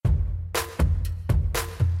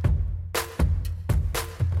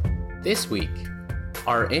This week,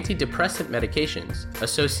 are antidepressant medications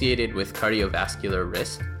associated with cardiovascular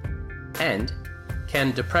risk? And can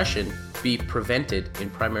depression be prevented in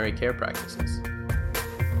primary care practices?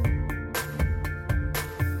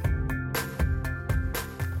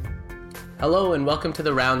 Hello and welcome to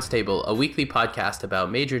The Rounds Table, a weekly podcast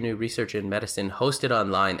about major new research in medicine hosted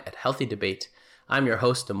online at Healthy Debate. I'm your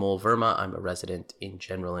host, Amol Verma. I'm a resident in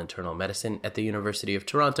general internal medicine at the University of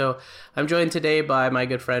Toronto. I'm joined today by my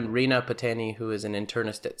good friend Reena Patani, who is an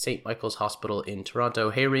internist at St. Michael's Hospital in Toronto.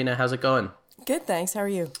 Hey, Reena, how's it going? Good, thanks. How are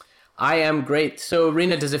you? I am great. So,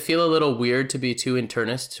 Reena, does it feel a little weird to be two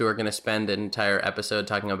internists who are going to spend an entire episode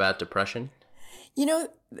talking about depression? You know,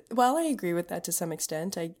 while I agree with that to some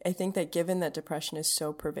extent, I think that given that depression is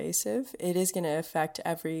so pervasive, it is going to affect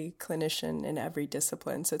every clinician in every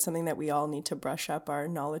discipline. So it's something that we all need to brush up our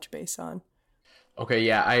knowledge base on. Okay,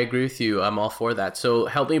 yeah, I agree with you. I'm all for that. So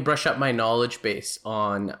help me brush up my knowledge base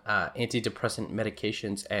on antidepressant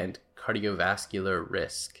medications and cardiovascular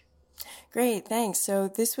risk. Great, thanks. So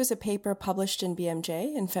this was a paper published in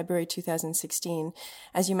BMJ in February 2016.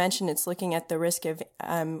 As you mentioned, it's looking at the risk of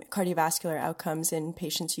cardiovascular outcomes in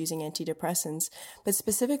patients using antidepressants, but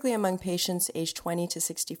specifically among patients aged 20 to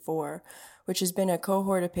 64, which has been a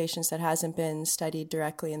cohort of patients that hasn't been studied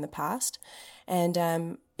directly in the past.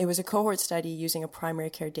 And it was a cohort study using a primary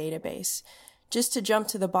care database. Just to jump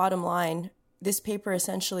to the bottom line, this paper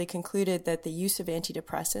essentially concluded that the use of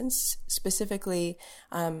antidepressants, specifically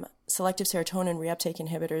selective serotonin reuptake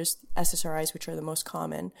inhibitors, SSRIs, which are the most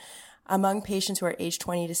common, among patients who are aged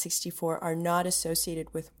 20 to 64 are not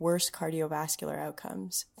associated with worse cardiovascular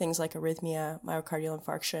outcomes, things like arrhythmia, myocardial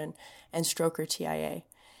infarction, and stroke or TIA.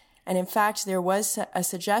 And in fact, there was a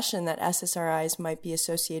suggestion that SSRIs might be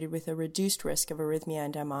associated with a reduced risk of arrhythmia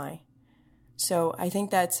and MI. So I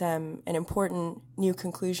think that's an important new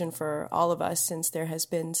conclusion for all of us, since there has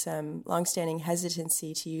been some longstanding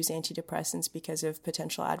hesitancy to use antidepressants because of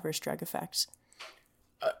potential adverse drug effects.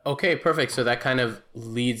 Okay, perfect. So that kind of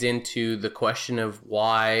leads into the question of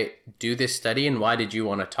why do this study and why did you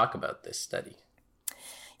want to talk about this study?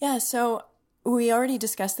 Yeah, so we already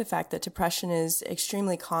discussed the fact that depression is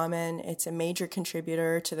extremely common. It's a major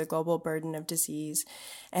contributor to the global burden of disease,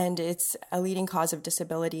 and it's a leading cause of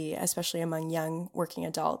disability, especially among young working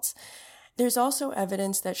adults. There's also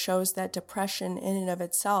evidence that shows that depression in and of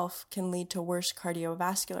itself can lead to worse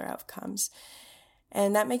cardiovascular outcomes.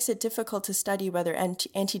 And that makes it difficult to study whether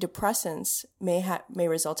antidepressants may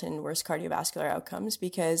result in worse cardiovascular outcomes,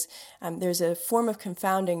 because there's a form of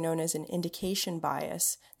confounding known as an indication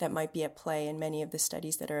bias that might be at play in many of the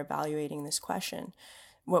studies that are evaluating this question.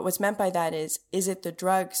 What's meant by that is it the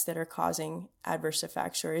drugs that are causing adverse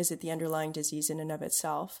effects, or is it the underlying disease in and of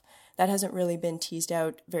itself? That hasn't really been teased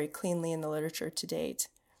out very cleanly in the literature to date.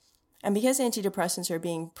 And because antidepressants are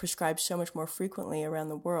being prescribed so much more frequently around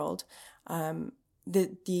the world,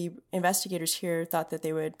 the investigators here thought that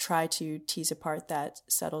they would try to tease apart that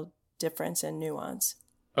subtle difference and nuance.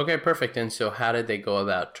 Okay, perfect. And so how did they go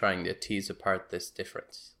about trying to tease apart this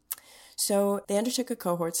difference? So they undertook a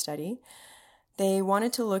cohort study. They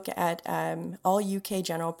wanted to look at all UK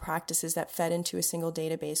general practices that fed into a single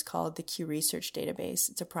database called the Q Research database.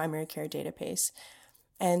 It's a primary care database.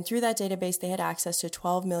 And through that database, they had access to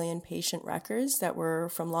 12 million patient records that were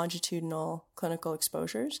from longitudinal clinical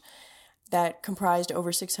exposures that comprised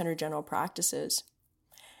over 600 general practices.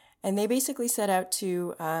 And they basically set out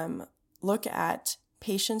to look at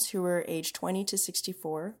patients who were aged 20 to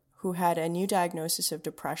 64 who had a new diagnosis of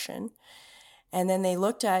depression. And then they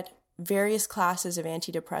looked at various classes of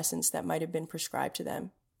antidepressants that might have been prescribed to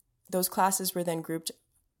them. Those classes were then grouped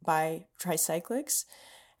by tricyclics,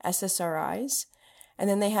 SSRIs, and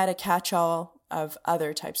then they had a catch-all of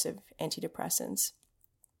other types of antidepressants.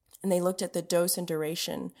 And they looked at the dose and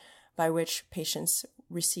duration by which patients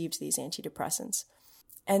received these antidepressants.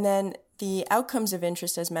 And then the outcomes of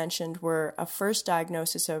interest, as mentioned, were a first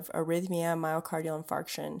diagnosis of arrhythmia, myocardial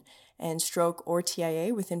infarction, and stroke or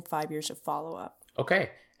TIA within 5 years of follow-up.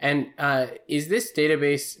 Okay. And is this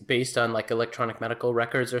database based on like electronic medical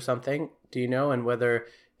records or something? Do you know? And whether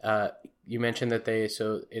you mentioned that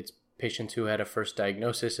it's patients who had a first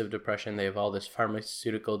diagnosis of depression, they have all this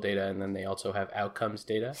pharmaceutical data, and then they also have outcomes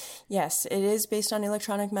data? Yes, it is based on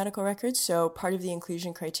electronic medical records. So part of the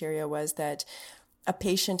inclusion criteria was that a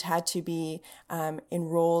patient had to be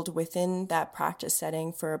enrolled within that practice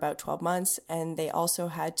setting for about 12 months, and they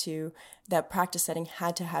also that practice setting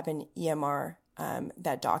had to have an EMR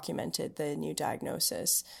that documented the new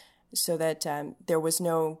diagnosis, so that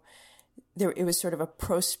it was sort of a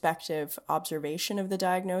prospective observation of the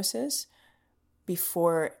diagnosis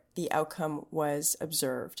before the outcome was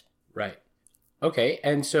observed. Right. Okay.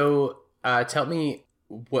 And so tell me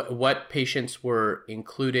what patients were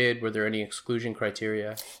included. Were there any exclusion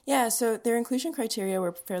criteria? Yeah, so their inclusion criteria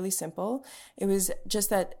were fairly simple. It was just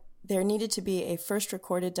that there needed to be a first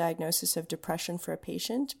recorded diagnosis of depression for a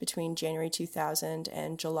patient between January 2000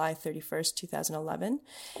 and July 31st, 2011.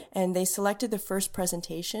 And they selected the first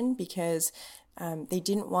presentation because they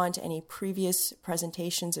didn't want any previous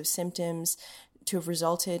presentations of symptoms to have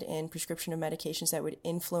resulted in prescription of medications that would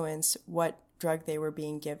influence what drug they were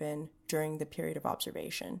being given during the period of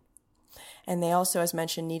observation. And they also, as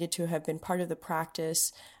mentioned, needed to have been part of the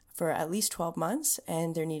practice for at least 12 months,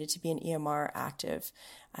 and there needed to be an EMR active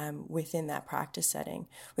within that practice setting.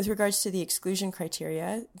 With regards to the exclusion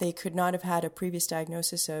criteria, they could not have had a previous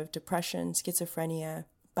diagnosis of depression, schizophrenia,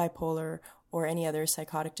 bipolar, or any other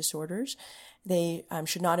psychotic disorders. They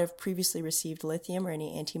should not have previously received lithium or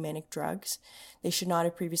any anti-manic drugs. They should not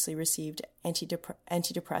have previously received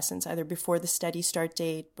antidepressants, either before the study start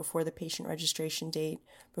date, before the patient registration date,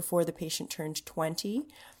 before the patient turned 20,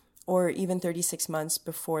 or even 36 months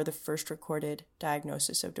before the first recorded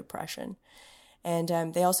diagnosis of depression.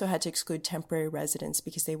 And they also had to exclude temporary residence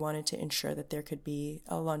because they wanted to ensure that there could be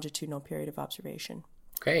a longitudinal period of observation.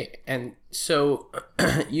 Okay. And so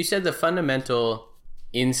you said the fundamental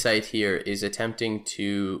insight here is attempting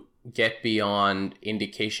to get beyond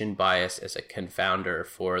indication bias as a confounder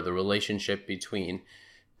for the relationship between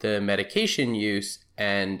the medication use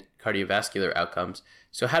and cardiovascular outcomes.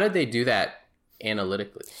 So how did they do that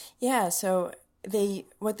analytically? Yeah, so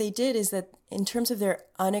what they did is that in terms of their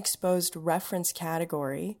unexposed reference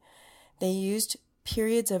category, they used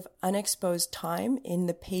periods of unexposed time in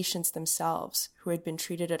the patients themselves who had been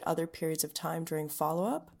treated at other periods of time during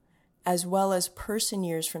follow-up, as well as person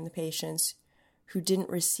years from the patients who didn't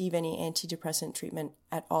receive any antidepressant treatment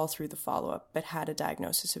at all through the follow-up, but had a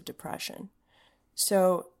diagnosis of depression.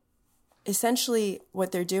 So essentially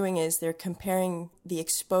what they're doing is they're comparing the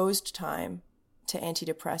exposed time to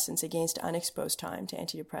antidepressants against unexposed time to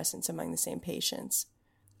antidepressants among the same patients.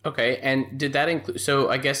 Okay, and did that include, so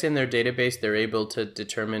I guess in their database, they're able to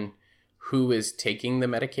determine who is taking the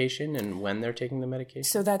medication and when they're taking the medication?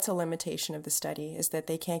 So that's a limitation of the study, is that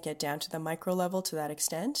they can't get down to the micro level to that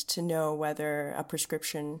extent to know whether a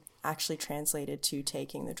prescription actually translated to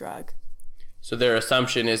taking the drug. So their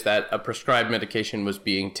assumption is that a prescribed medication was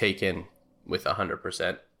being taken with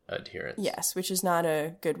 100% adherence. Yes, which is not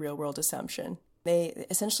a good real-world assumption. They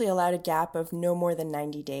essentially allowed a gap of no more than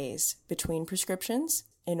 90 days between prescriptions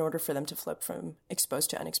in order for them to flip from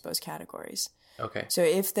exposed to unexposed categories. Okay. So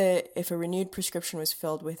if a renewed prescription was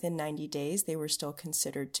filled within 90 days, they were still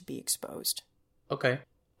considered to be exposed. Okay.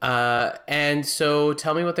 And so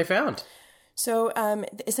tell me what they found. So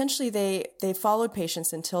essentially they followed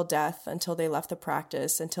patients until death, until they left the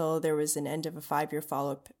practice, until there was an end of a 5-year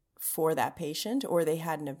follow-up for that patient, or they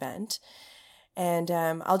had an event. And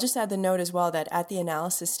I'll just add the note as well that at the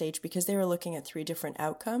analysis stage, because they were looking at 3 different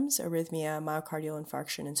outcomes, arrhythmia, myocardial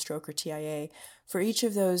infarction, and stroke or TIA, for each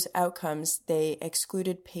of those outcomes, they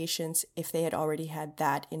excluded patients if they had already had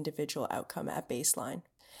that individual outcome at baseline.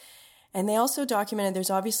 And they also documented there's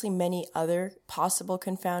obviously many other possible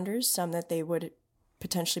confounders, some that they would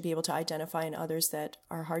potentially be able to identify and others that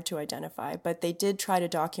are hard to identify. But they did try to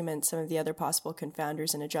document some of the other possible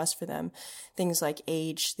confounders and adjust for them. Things like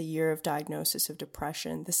age, the year of diagnosis of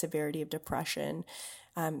depression, the severity of depression,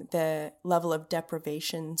 the level of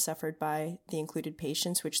deprivation suffered by the included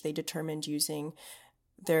patients, which they determined using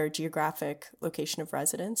their geographic location of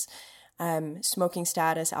residence, smoking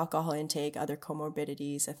status, alcohol intake, other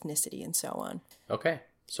comorbidities, ethnicity, and so on. Okay.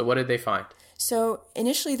 So what did they find? So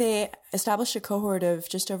initially they established a cohort of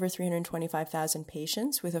just over 325,000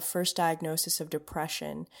 patients with a first diagnosis of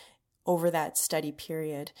depression over that study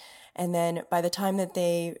period. And then by the time that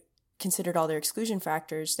they considered all their exclusion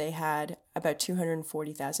factors, they had about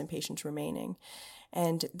 240,000 patients remaining.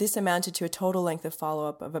 And this amounted to a total length of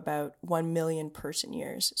follow-up of about 1 million person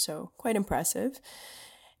years. So quite impressive.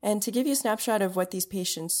 And to give you a snapshot of what these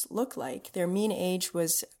patients look like, their mean age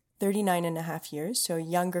was 39 and a half years, so a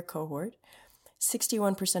younger cohort.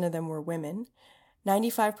 61% of them were women.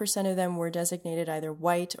 95% of them were designated either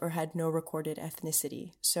white or had no recorded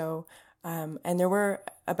ethnicity. So, and there were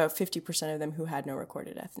about 50% of them who had no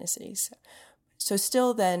recorded ethnicities. So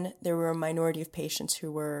still then, there were a minority of patients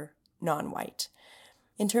who were non-white.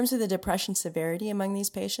 In terms of the depression severity among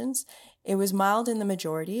these patients, it was mild in the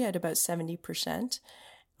majority at about 70%.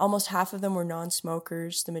 Almost half of them were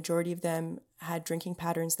non-smokers. The majority of them had drinking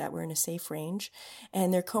patterns that were in a safe range,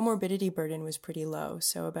 and their comorbidity burden was pretty low.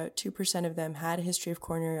 So about 2% of them had a history of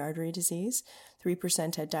coronary artery disease,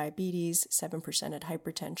 3% had diabetes, 7% had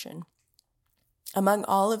hypertension. Among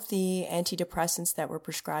all of the antidepressants that were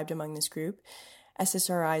prescribed among this group,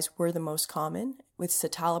 SSRIs were the most common, with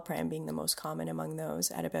citalopram being the most common among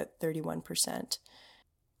those at about 31%.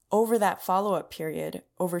 Over that follow-up period,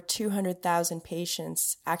 over 200,000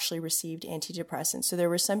 patients actually received antidepressants. So there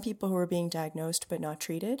were some people who were being diagnosed but not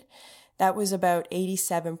treated. That was about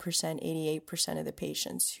 87%, 88% of the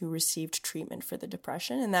patients who received treatment for the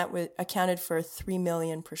depression, and that accounted for 3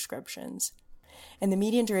 million prescriptions. And the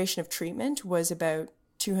median duration of treatment was about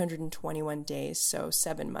 221 days, so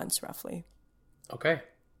 7 months roughly. Okay.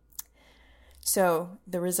 So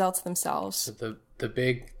the results themselves. So the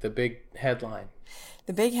big headline.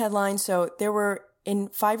 The big headline. So there were in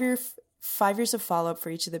 5 years of follow-up for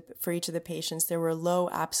each of the patients, there were low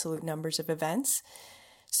absolute numbers of events.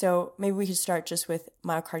 So maybe we could start just with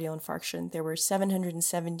myocardial infarction. There were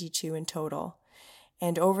 772 in total.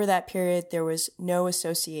 And over that period, there was no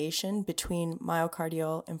association between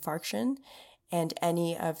myocardial infarction and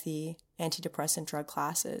any of the antidepressant drug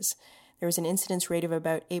classes. There was an incidence rate of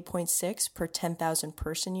about 8.6 per 10,000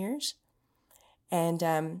 person years.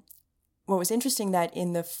 And what was interesting that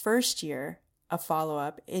in the first year of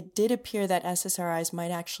follow-up, it did appear that SSRIs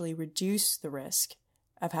might actually reduce the risk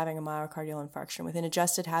of having a myocardial infarction with an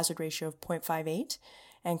adjusted hazard ratio of 0.58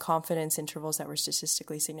 and confidence intervals that were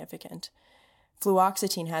statistically significant.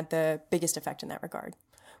 Fluoxetine had the biggest effect in that regard,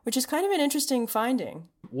 which is kind of an interesting finding.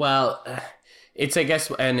 Well, it's, I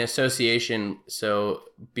guess, an association, so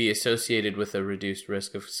be associated with a reduced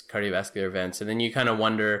risk of cardiovascular events. And then you kind of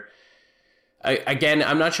wonder, again,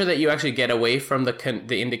 I'm not sure that you actually get away from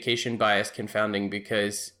the indication bias confounding,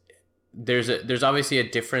 because there's obviously a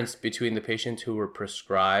difference between the patients who were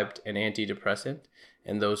prescribed an antidepressant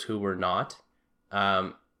and those who were not,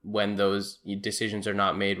 when those decisions are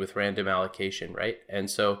not made with random allocation, right? And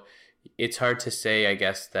so it's hard to say, I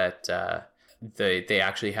guess, that they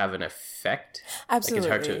actually have an effect. Absolutely.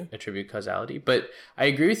 Like, it's hard to attribute causality. But I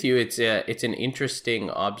agree with you. It's an interesting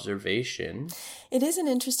observation. It is an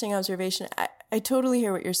interesting observation. I totally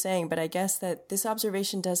hear what you're saying, but I guess that this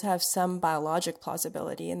observation does have some biologic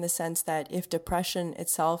plausibility in the sense that if depression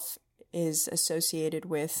itself is associated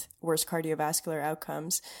with worse cardiovascular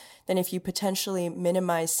outcomes, then if you potentially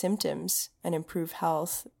minimize symptoms and improve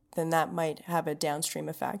health, then that might have a downstream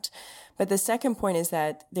effect. But the second point is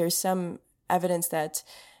that there's some evidence that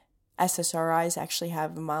SSRIs actually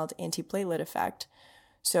have a mild antiplatelet effect.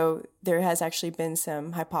 So there has actually been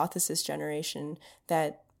some hypothesis generation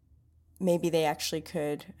that maybe they actually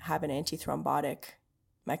could have an antithrombotic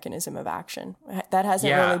mechanism of action. That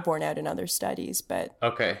hasn't really borne out in other studies, but...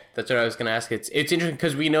 Okay, that's what I was going to ask. It's interesting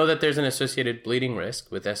because we know that there's an associated bleeding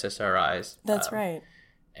risk with SSRIs. That's right.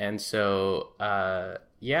 And so,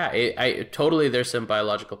 I totally, there's some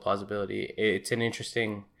biological plausibility. It's an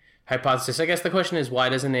interesting hypothesis. I guess the question is, why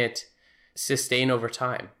doesn't it sustain over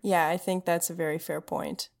time? Yeah, I think that's a very fair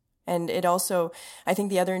point. And it also, I think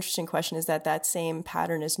the other interesting question is that same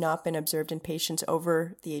pattern has not been observed in patients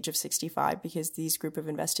over the age of 65, because these group of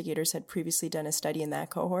investigators had previously done a study in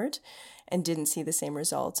that cohort and didn't see the same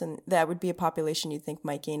results. And that would be a population you'd think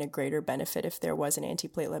might gain a greater benefit if there was an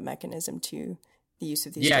antiplatelet mechanism to the use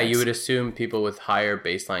of these drugs. You would assume people with higher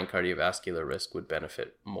baseline cardiovascular risk would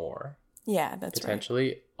benefit more. Yeah, that's potentially.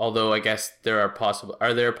 Right. Although I guess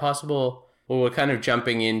are there possible... Well, we're kind of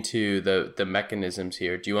jumping into the mechanisms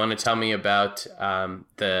here. Do you want to tell me about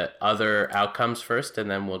the other outcomes first,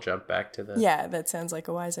 and then we'll jump back to the... Yeah, that sounds like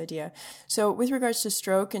a wise idea. So with regards to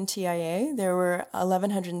stroke and TIA, there were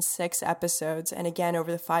 1,106 episodes. And again,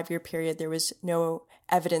 over the 5-year period, there was no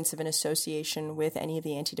evidence of an association with any of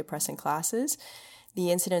the antidepressant classes.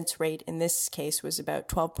 The incidence rate in this case was about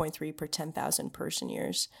 12.3 per 10,000 person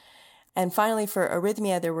years. And finally, for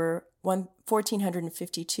arrhythmia, there were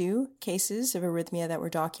 1,452 cases of arrhythmia that were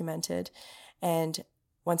documented. And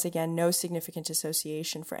once again, no significant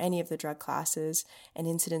association for any of the drug classes, an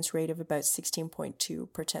incidence rate of about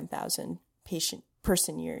 16.2 per 10,000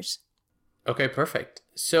 person years. Okay, perfect.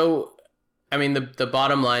 So, I mean, the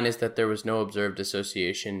bottom line is that there was no observed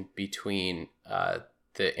association between the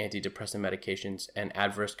antidepressant medications and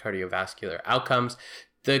adverse cardiovascular outcomes.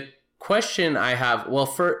 The question I have,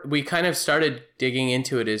 we kind of started digging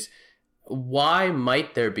into it, is why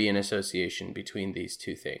might there be an association between these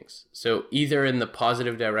two things? So either in the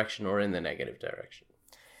positive direction or in the negative direction.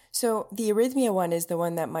 So the arrhythmia one is the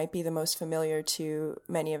one that might be the most familiar to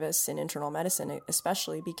many of us in internal medicine,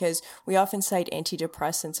 especially because we often cite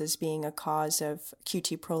antidepressants as being a cause of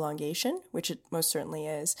QT prolongation, which it most certainly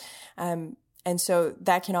is. And so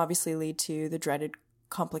that can obviously lead to the dreaded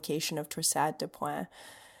complication of torsade de pointes.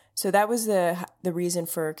 So that was the reason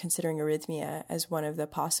for considering arrhythmia as one of the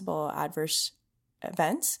possible adverse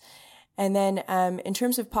events. And then in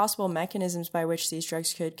terms of possible mechanisms by which these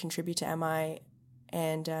drugs could contribute to MI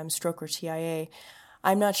and stroke or TIA,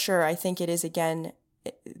 I'm not sure. I think it is, again,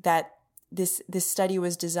 that this study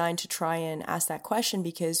was designed to try and ask that question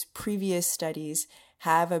because previous studies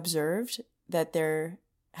have observed that there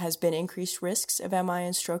has been increased risks of MI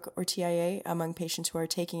and stroke or TIA among patients who are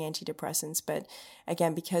taking antidepressants. But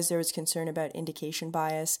again, because there was concern about indication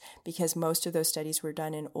bias, because most of those studies were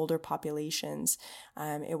done in older populations,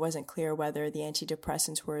 it wasn't clear whether the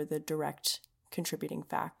antidepressants were the direct contributing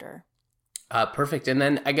factor. Perfect. And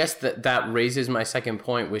then I guess that raises my second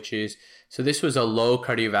point, which is, so this was a low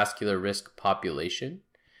cardiovascular risk population.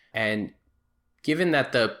 And given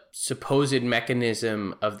that the supposed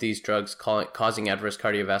mechanism of these drugs causing adverse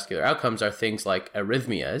cardiovascular outcomes are things like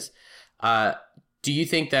arrhythmias, do you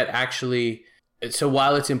think that actually, so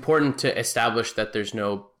while it's important to establish that there's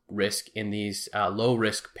no risk in these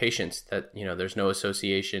low-risk patients, that, there's no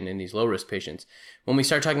association in these low-risk patients, when we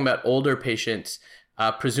start talking about older patients,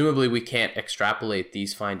 presumably we can't extrapolate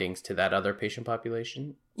these findings to that other patient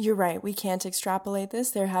population? You're right. We can't extrapolate this.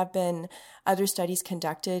 There have been other studies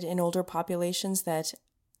conducted in older populations that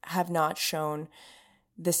have not shown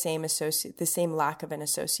the same lack of an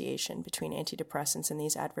association between antidepressants and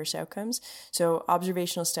these adverse outcomes. So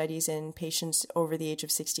observational studies in patients over the age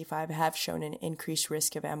of 65 have shown an increased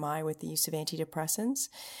risk of MI with the use of antidepressants.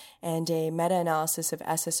 And a meta-analysis of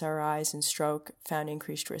SSRIs and stroke found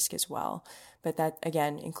increased risk as well. But that,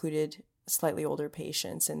 again, included slightly older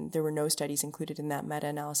patients, and there were no studies included in that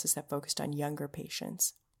meta-analysis that focused on younger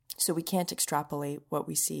patients. So we can't extrapolate what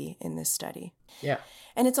we see in this study. Yeah.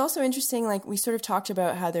 And it's also interesting, like we sort of talked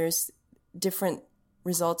about how there's different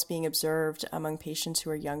results being observed among patients who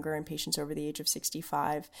are younger and patients over the age of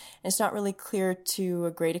 65. And it's not really clear to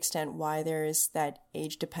a great extent why there is that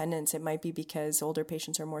age dependence. It might be because older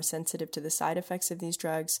patients are more sensitive to the side effects of these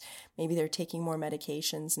drugs. Maybe they're taking more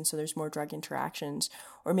medications, and so there's more drug interactions.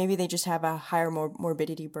 Or maybe they just have a higher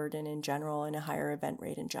morbidity burden in general and a higher event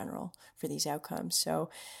rate in general for these outcomes. So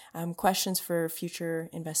questions for future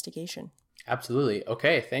investigation. Absolutely.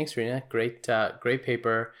 Okay. Thanks, Rena. Great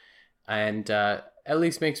paper. And at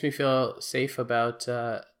least makes me feel safe about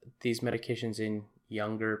these medications in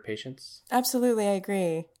younger patients. Absolutely, I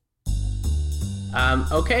agree.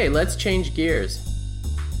 Okay, let's change gears.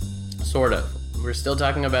 Sort of. We're still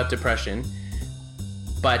talking about depression,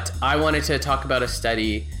 but I wanted to talk about a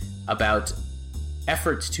study about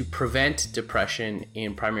efforts to prevent depression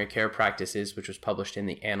in primary care practices, which was published in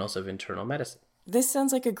the Annals of Internal Medicine. This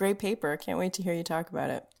sounds like a great paper. Can't wait to hear you talk about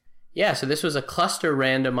it. Yeah, so this was a cluster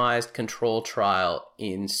randomized control trial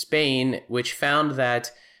in Spain, which found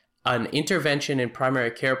that an intervention in primary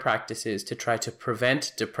care practices to try to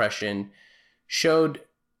prevent depression showed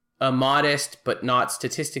a modest but not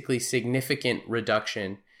statistically significant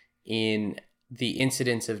reduction in the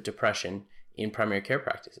incidence of depression in primary care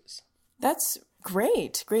practices. That's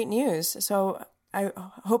great. Great news. So I'm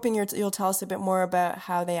hoping you'll tell us a bit more about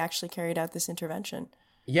how they actually carried out this intervention.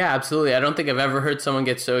 Yeah, absolutely. I don't think I've ever heard someone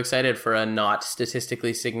get so excited for a not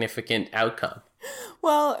statistically significant outcome.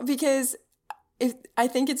 Well, because I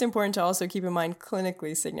think it's important to also keep in mind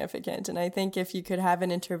clinically significant. And I think if you could have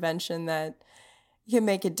an intervention that can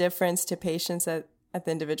make a difference to patients at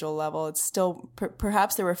the individual level, it's still,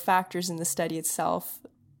 perhaps there were factors in the study itself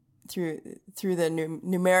through the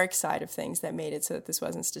numeric side of things that made it so that this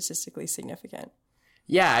wasn't statistically significant.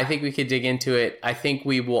 Yeah, I think we could dig into it. I think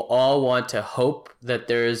we will all want to hope that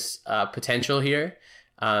there's potential here.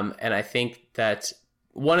 And I think that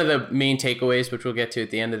one of the main takeaways, which we'll get to at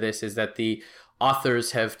the end of this, is that the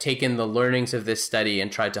authors have taken the learnings of this study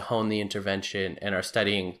and tried to hone the intervention and are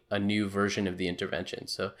studying a new version of the intervention.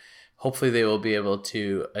 So hopefully they will be able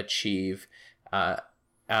to achieve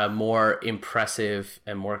a more impressive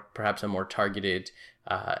and perhaps a more targeted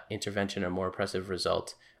intervention, a more impressive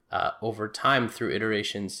result over time through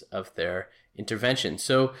iterations of their intervention.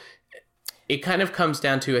 So it kind of comes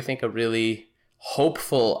down to, I think, a really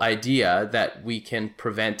hopeful idea that we can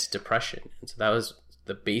prevent depression. And so that was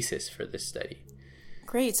the basis for this study.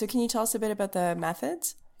 Great. So can you tell us a bit about the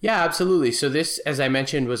methods? Yeah, absolutely. So this, as I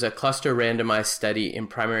mentioned, was a cluster randomized study in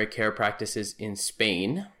primary care practices in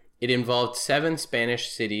Spain. It involved 7 Spanish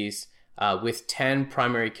cities with 10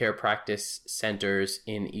 primary care practice centers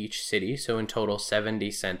in each city. So in total,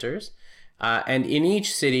 70 centers. And in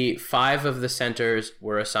each city, 5 of the centers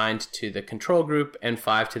were assigned to the control group and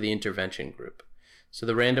 5 to the intervention group. So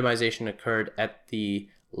the randomization occurred at the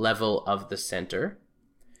level of the center.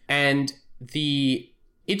 And the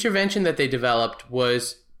intervention that they developed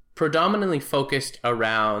was predominantly focused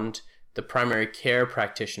around the primary care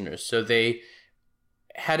practitioners. So they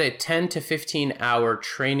had a 10 to 15 hour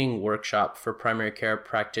training workshop for primary care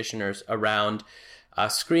practitioners around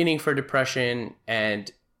screening for depression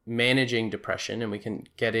and managing depression. And we can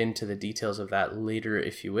get into the details of that later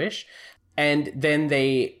if you wish. And then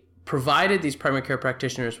they provided these primary care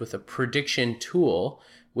practitioners with a prediction tool,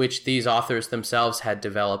 which these authors themselves had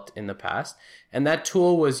developed in the past. And that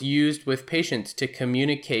tool was used with patients to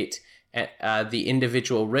communicate the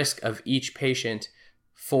individual risk of each patient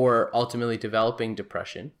for ultimately developing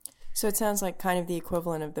depression. So it sounds like kind of the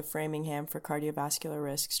equivalent of the Framingham for cardiovascular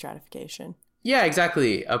risk stratification. Yeah,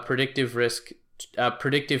 exactly. A predictive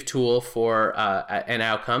tool for an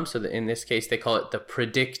outcome. So in this case, they call it the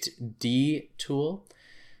PredictD tool.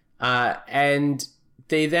 And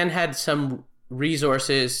they then had some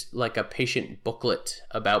resources like a patient booklet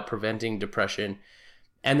about preventing depression.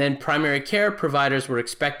 And then primary care providers were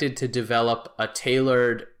expected to develop a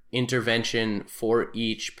tailored intervention for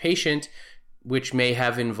each patient, which may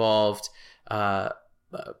have involved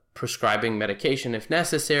prescribing medication if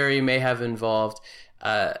necessary, may have involved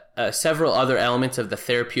several other elements of the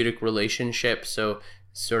therapeutic relationship. So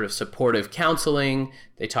sort of supportive counseling.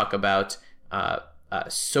 They talk about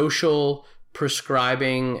social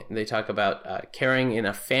prescribing. They talk about caring in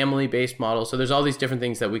a family-based model. So there's all these different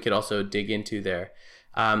things that we could also dig into there.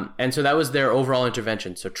 And so that was their overall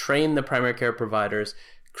intervention. So train the primary care providers,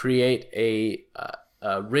 create a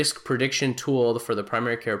risk prediction tool for the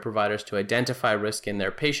primary care providers to identify risk in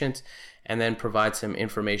their patients, and then provide some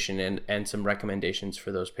information and some recommendations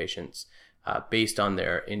for those patients based on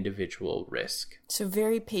their individual risk. So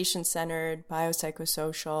very patient-centered,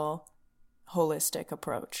 biopsychosocial, holistic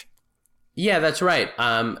approach. Yeah, that's right.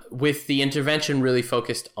 With the intervention really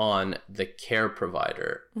focused on the care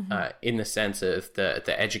provider in the sense of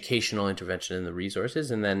the educational intervention and the resources,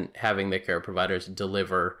 and then having the care providers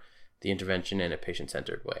deliver the intervention in a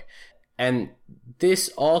patient-centered way. And this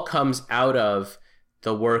all comes out of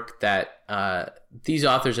the work that these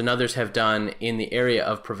authors and others have done in the area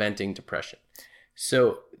of preventing depression.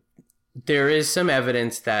 So there is some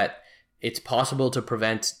evidence that it's possible to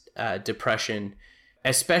prevent depression,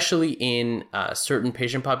 especially in certain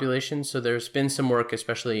patient populations. So there's been some work,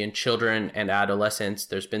 especially in children and adolescents.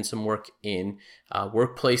 There's been some work in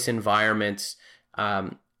workplace environments.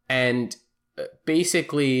 And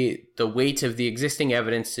basically, the weight of the existing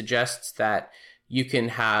evidence suggests that you can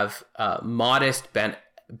have modest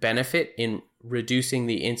benefit in reducing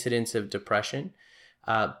the incidence of depression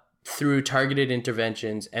through targeted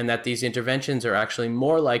interventions, and that these interventions are actually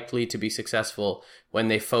more likely to be successful when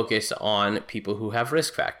they focus on people who have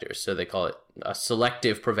risk factors. So they call it a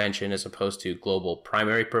selective prevention as opposed to global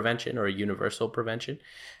primary prevention or universal prevention.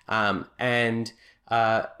 I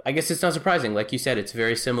guess it's not surprising. Like you said, it's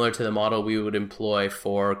very similar to the model we would employ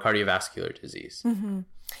for cardiovascular disease. Mm-hmm.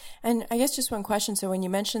 And I guess just one question. So when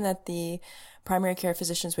you mentioned that the primary care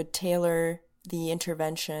physicians would tailor the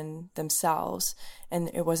intervention themselves,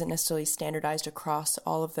 and it wasn't necessarily standardized across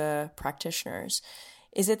all of the practitioners,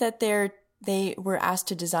 is it that they were asked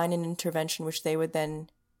to design an intervention which they would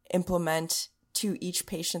then implement to each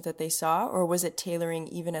patient that they saw, or was it tailoring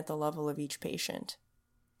even at the level of each patient?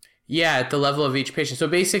 Yeah, at the level of each patient. So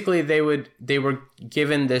basically they were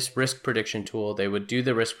given this risk prediction tool. They would do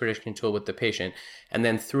the risk prediction tool with the patient, and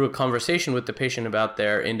then through a conversation with the patient about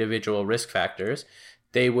their individual risk factors,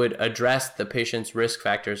 they would address the patient's risk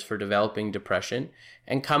factors for developing depression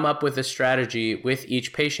and come up with a strategy with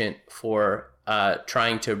each patient for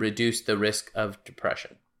trying to reduce the risk of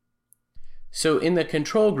depression. So in the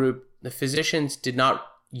control group, the physicians did not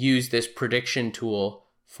use this prediction tool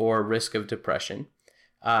for risk of depression.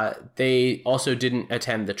 They also didn't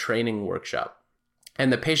attend the training workshop.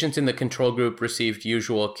 And the patients in the control group received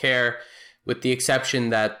usual care, with the exception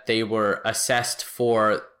that they were assessed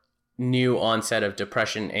for new onset of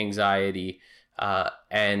depression, anxiety,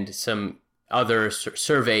 and some other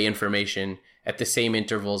survey information at the same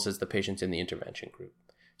intervals as the patients in the intervention group.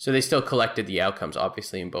 So they still collected the outcomes,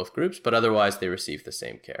 obviously, in both groups, but otherwise they received the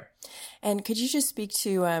same care. And could you just speak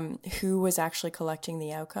to who was actually collecting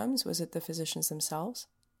the outcomes? Was it the physicians themselves?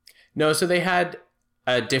 No, so they had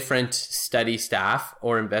a different study staff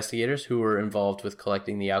or investigators who were involved with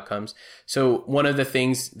collecting the outcomes. So one of the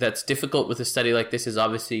things that's difficult with a study like this is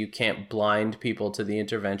obviously you can't blind people to the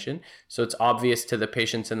intervention. So it's obvious to the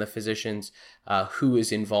patients and the physicians who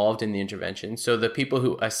is involved in the intervention. So the people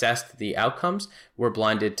who assessed the outcomes were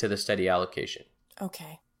blinded to the study allocation.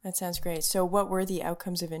 Okay, that sounds great. So what were the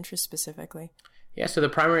outcomes of interest specifically? Yeah, so the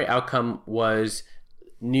primary outcome was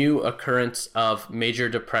new occurrence of major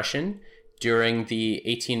depression during the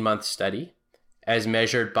 18-month study, as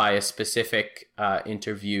measured by a specific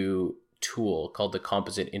interview tool called the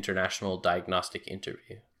Composite International Diagnostic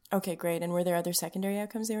Interview. Okay, great. And were there other secondary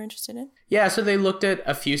outcomes they were interested in? Yeah, so they looked at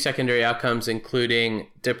a few secondary outcomes, including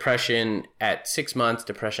depression at 6 months,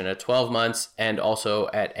 depression at 12 months, and also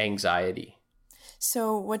at anxiety.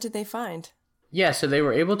 So what did they find? Yeah, so they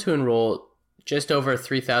were able to enroll just over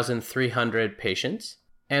 3,300 patients.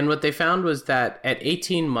 And what they found was that at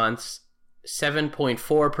 18 months,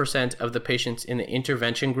 7.4% of the patients in the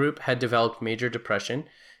intervention group had developed major depression,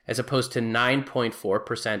 as opposed to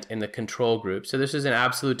 9.4% in the control group. So this is an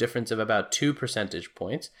absolute difference of about 2 percentage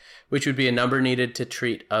points, which would be a number needed to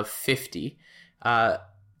treat of 50.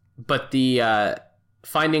 But the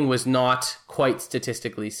finding was not quite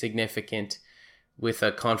statistically significant, with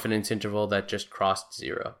a confidence interval that just crossed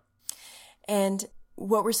 0. And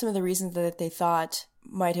what were some of the reasons that they thought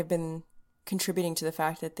might have been contributing to the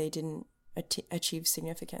fact that they didn't achieve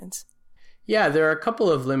significance? Yeah, there are a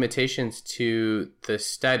couple of limitations to the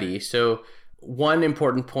study. So one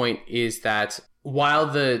important point is that while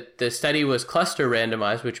the study was cluster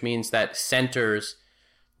randomized, which means that centers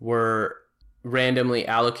were randomly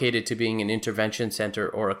allocated to being an intervention center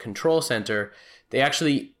or a control center, they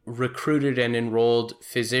actually recruited and enrolled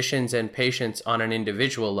physicians and patients on an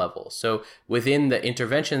individual level. So within the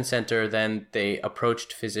intervention center, then they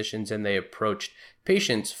approached physicians and they approached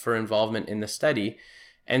patients for involvement in the study.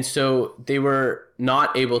 And so they were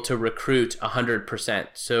not able to recruit 100%.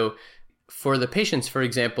 So for the patients, for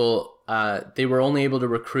example, they were only able to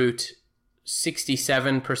recruit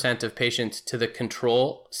 67% of patients to the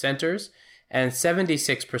control centers and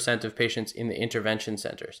 76% of patients in the intervention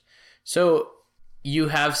centers. So you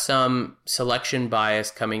have some selection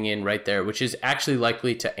bias coming in right there, which is actually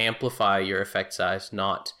likely to amplify your effect size,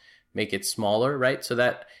 not make it smaller, right? So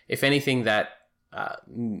that, if anything, that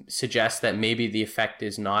suggests that maybe the effect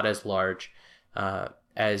is not as large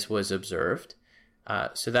as was observed.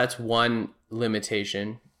 So that's one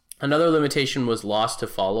limitation. Another limitation was loss to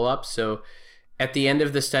follow-up. So at the end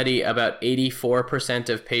of the study, about 84%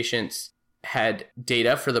 of patients had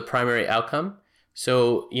data for the primary outcome.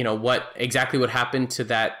 So, what happened to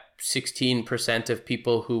that 16% of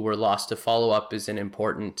people who were lost to follow-up is an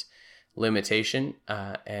important limitation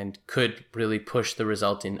and could really push the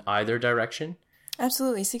result in either direction.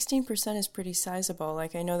 Absolutely. 16% is pretty sizable.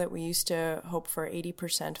 Like, I know that we used to hope for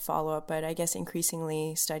 80% follow-up, but I guess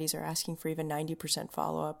increasingly studies are asking for even 90%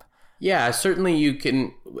 follow-up. Yeah, certainly you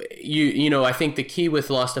can, I think the key with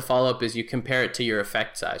loss to follow-up is you compare it to your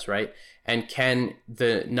effect size, right? And can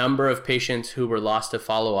the number of patients who were lost to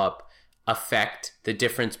follow-up affect the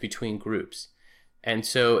difference between groups? And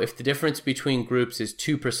so if the difference between groups is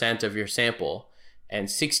 2% of your sample and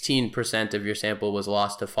 16% of your sample was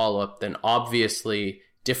lost to follow-up, then obviously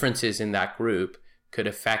differences in that group could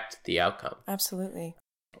affect the outcome. Absolutely.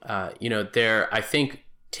 I think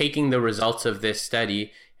taking the results of this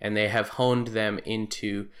study, and they have honed them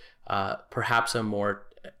into perhaps a more...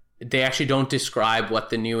 They actually don't describe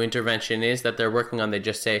what the new intervention is that they're working on. They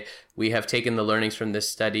just say, we have taken the learnings from this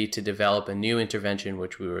study to develop a new intervention,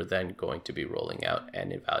 which we were then going to be rolling out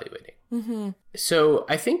and evaluating. Mm-hmm. So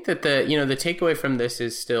I think that the takeaway from this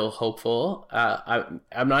is still hopeful.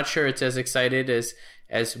 I'm not sure it's as excited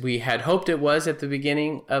as we had hoped it was at the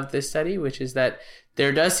beginning of this study, which is that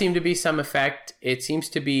there does seem to be some effect. It seems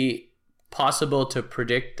to be possible to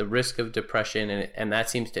predict the risk of depression, and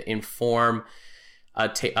that seems to inform a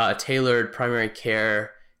tailored primary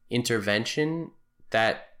care intervention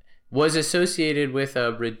that was associated with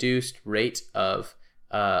a reduced rate of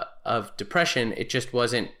depression. It just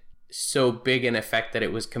wasn't so big an effect that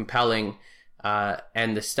it was compelling,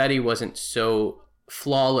 and the study wasn't so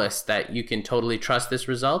flawless that you can totally trust this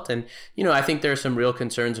result. And I think there are some real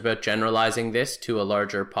concerns about generalizing this to a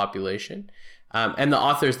larger population. And the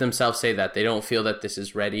authors themselves say that they don't feel that this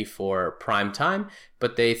is ready for prime time,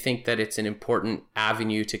 but they think that it's an important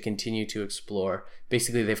avenue to continue to explore.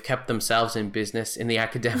 Basically, they've kept themselves in business, in the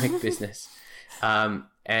academic business. And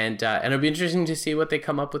it'll be interesting to see what they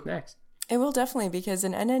come up with next. It will definitely, because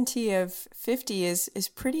an NNT of 50 is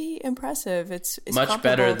pretty impressive. It's much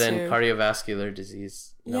better than cardiovascular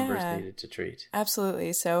disease numbers needed to treat.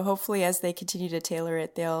 Absolutely. So hopefully as they continue to tailor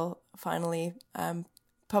it, they'll finally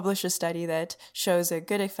publish a study that shows a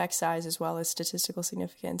good effect size as well as statistical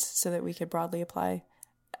significance so that we could broadly apply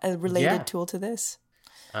a related tool to this.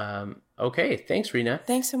 Okay. Thanks, Rena.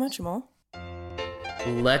 Thanks so much, Amol.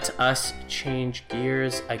 Let us change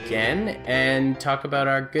gears again and talk about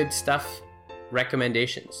our good stuff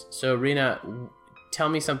recommendations. So, Rena, tell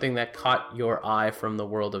me something that caught your eye from the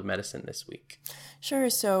world of medicine this week. Sure.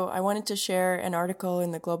 So I wanted to share an article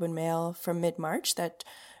in the Globe and Mail from mid-March that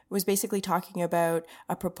was basically talking about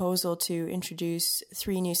a proposal to introduce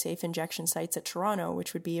 3 new safe injection sites at Toronto,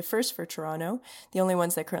 which would be a first for Toronto. The only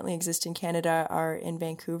ones that currently exist in Canada are in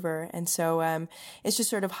Vancouver. And so it's just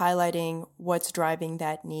sort of highlighting what's driving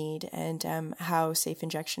that need and how safe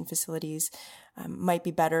injection facilities might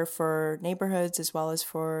be better for neighborhoods as well as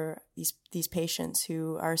for these patients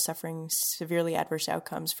who are suffering severely adverse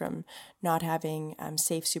outcomes from not having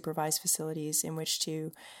safe supervised facilities in which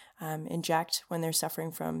to inject when they're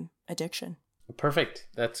suffering from addiction. Perfect.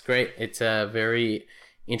 That's great. It's a very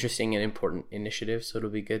interesting and important initiative, so it'll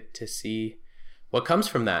be good to see what comes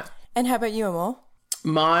from that. And how about you, Amol?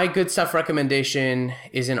 My good stuff recommendation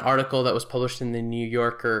is an article that was published in the New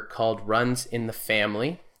Yorker called Runs in the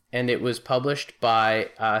Family. And it was published by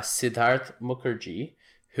Siddharth Mukherjee,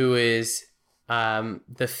 who is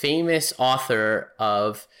the famous author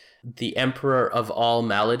of The Emperor of All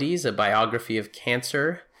Maladies, a biography of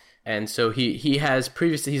cancer. And so he has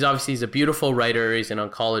previously, he's a beautiful writer, he's an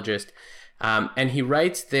oncologist, and he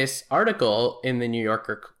writes this article in the New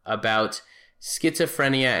Yorker about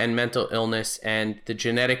schizophrenia and mental illness and the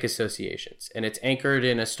genetic associations. And it's anchored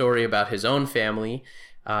in a story about his own family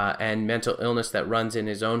and mental illness that runs in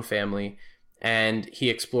his own family. And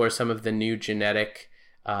he explores some of the new genetic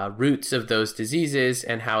roots of those diseases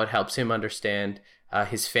and how it helps him understand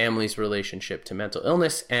his family's relationship to mental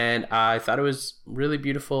illness. And I thought it was really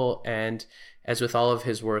beautiful. And as with all of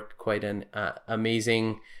his work, quite an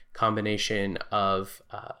amazing combination of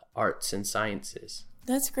arts and sciences.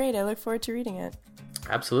 That's great. I look forward to reading it.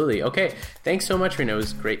 Absolutely. Okay. Thanks so much, Rena. It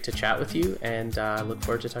was great to chat with you, and I look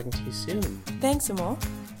forward to talking to you soon. Thanks, Amol.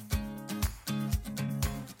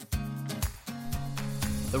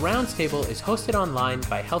 The Roundtable is hosted online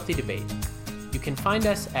by Healthy Debate. You can find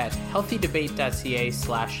us at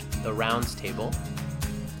healthydebate.ca/The Roundtable.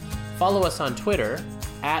 Follow us on Twitter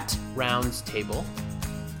at Roundtable,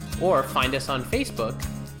 or find us on Facebook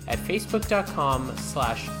at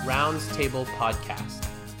facebook.com/Roundtable Podcast.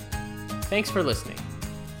 Thanks for listening.